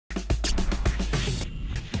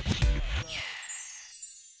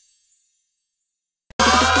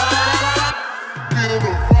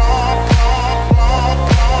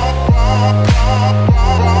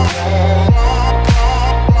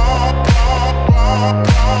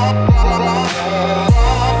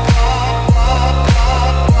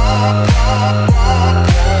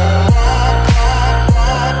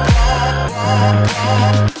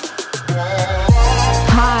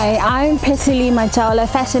Machaola,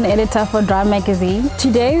 fashion editor for Drum Magazine.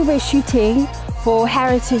 Today we're shooting for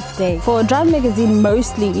Heritage Day. For Drum Magazine,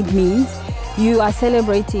 mostly it means you are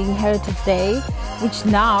celebrating Heritage Day, which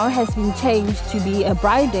now has been changed to be a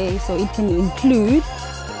Bride Day, so it can include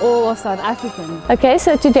all of South Africans. Okay,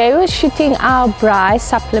 so today we're shooting our Bride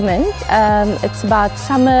supplement. It's about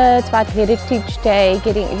summer, it's about Heritage Day,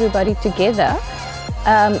 getting everybody together.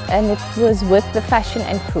 And it was with the fashion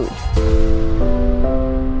and food.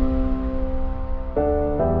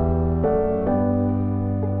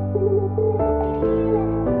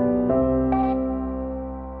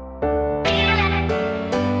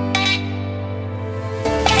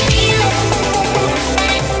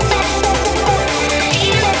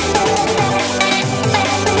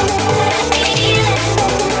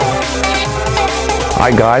 Hi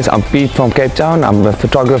guys, I'm Pete from Cape Town. I'm a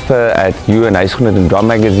photographer at Huisgenoot and Drum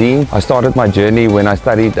Magazine. I started my journey when I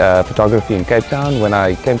studied photography in Cape Town. When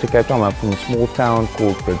I came to Cape Town, I'm from a small town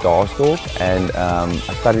called Bredasdorp, and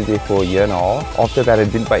I studied there for a year and a half. After that, I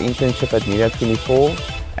did my internship at Media 24,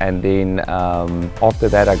 and then after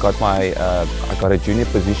that, I got a junior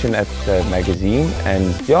position at the magazine,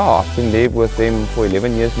 and yeah, I've been there with them for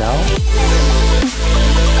 11 years now.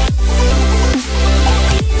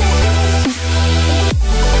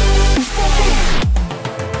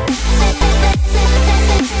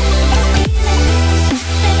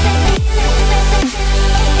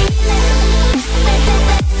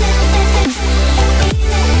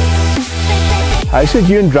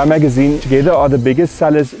 GOTV and Drum Magazine together are the biggest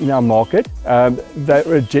sellers in our market.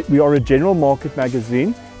 We are a general market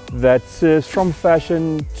magazine that serves from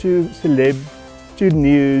fashion to celeb, to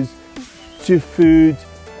news, to food,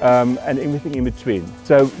 and everything in between.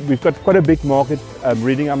 So we've got quite a big market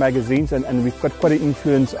reading our magazines, and we've got quite an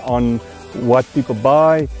influence on what people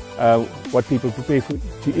buy, what people prepare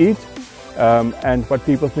to eat, and what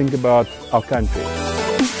people think about our country.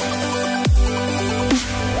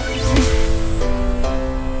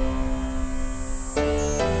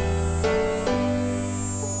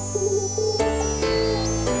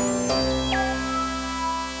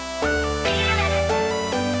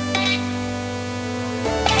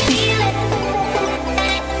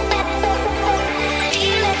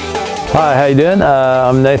 Hi, how you doing?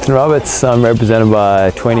 I'm Nathan Roberts. I'm represented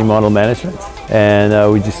by 20 Model Management,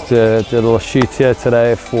 and we just did a little shoot here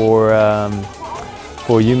today for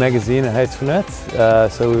You Magazine at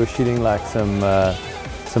Huisgenoot. So we were shooting like some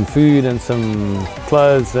food and some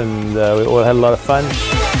clothes, and we all had a lot of fun.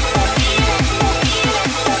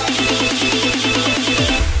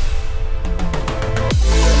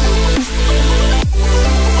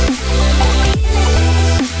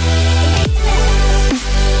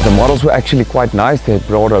 The models were actually quite nice. They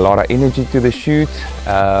brought a lot of energy to the shoot.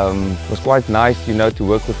 It was quite nice, you know, to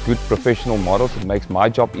work with good professional models. It makes my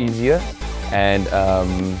job easier. And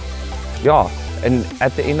yeah, and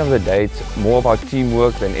at the end of the day, it's more about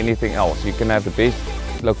teamwork than anything else. You can have the best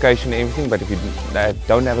location and everything, but if you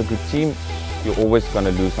don't have a good team, you're always going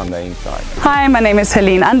to lose on the inside. Hi, my name is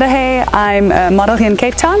Helene Underhay. I'm a model here in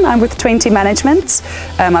Cape Town. I'm with 20 Management.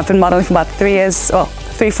 I've been modeling for about 4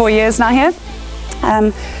 years now here.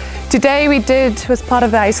 Today was part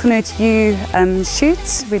of the Huisgenoot You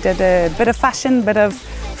shoot. We did a bit of fashion, bit of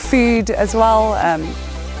food as well.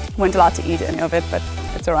 Weren't allowed to eat any of it, but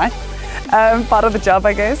it's all right. Part of the job,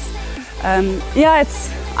 I guess. Yeah,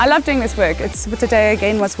 I love doing this work. Today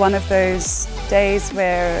again was one of those days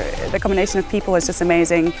where the combination of people is just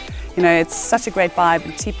amazing. You know, it's such a great vibe.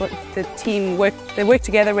 The team work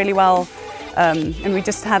together really well, and we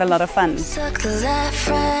just had a lot of fun. Suck the life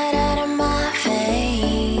right out of my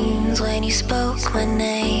veins when you spoke my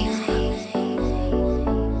name.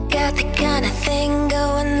 Got the kind of thing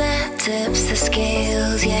going that tips the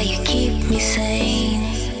scales. Yeah, you keep me sane.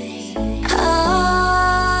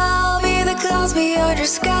 I'll be the clouds beyond your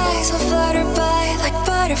skies. We'll flutter by like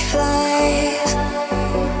butterflies.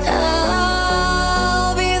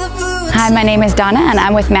 I'll be the blue. Hi, my name is Donna and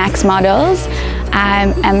I'm with Max Models.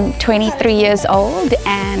 I'm 23 years old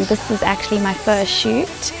and this is actually my first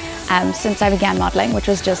shoot since I began modeling, which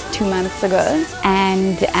was just 2 months ago.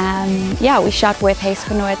 And yeah, we shot with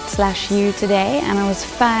Huisgenoot/You today, and it was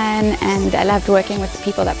fun, and I loved working with the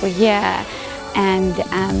people that were here. And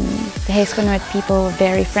the Huisgenoot people were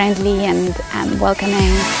very friendly and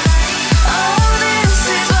welcoming.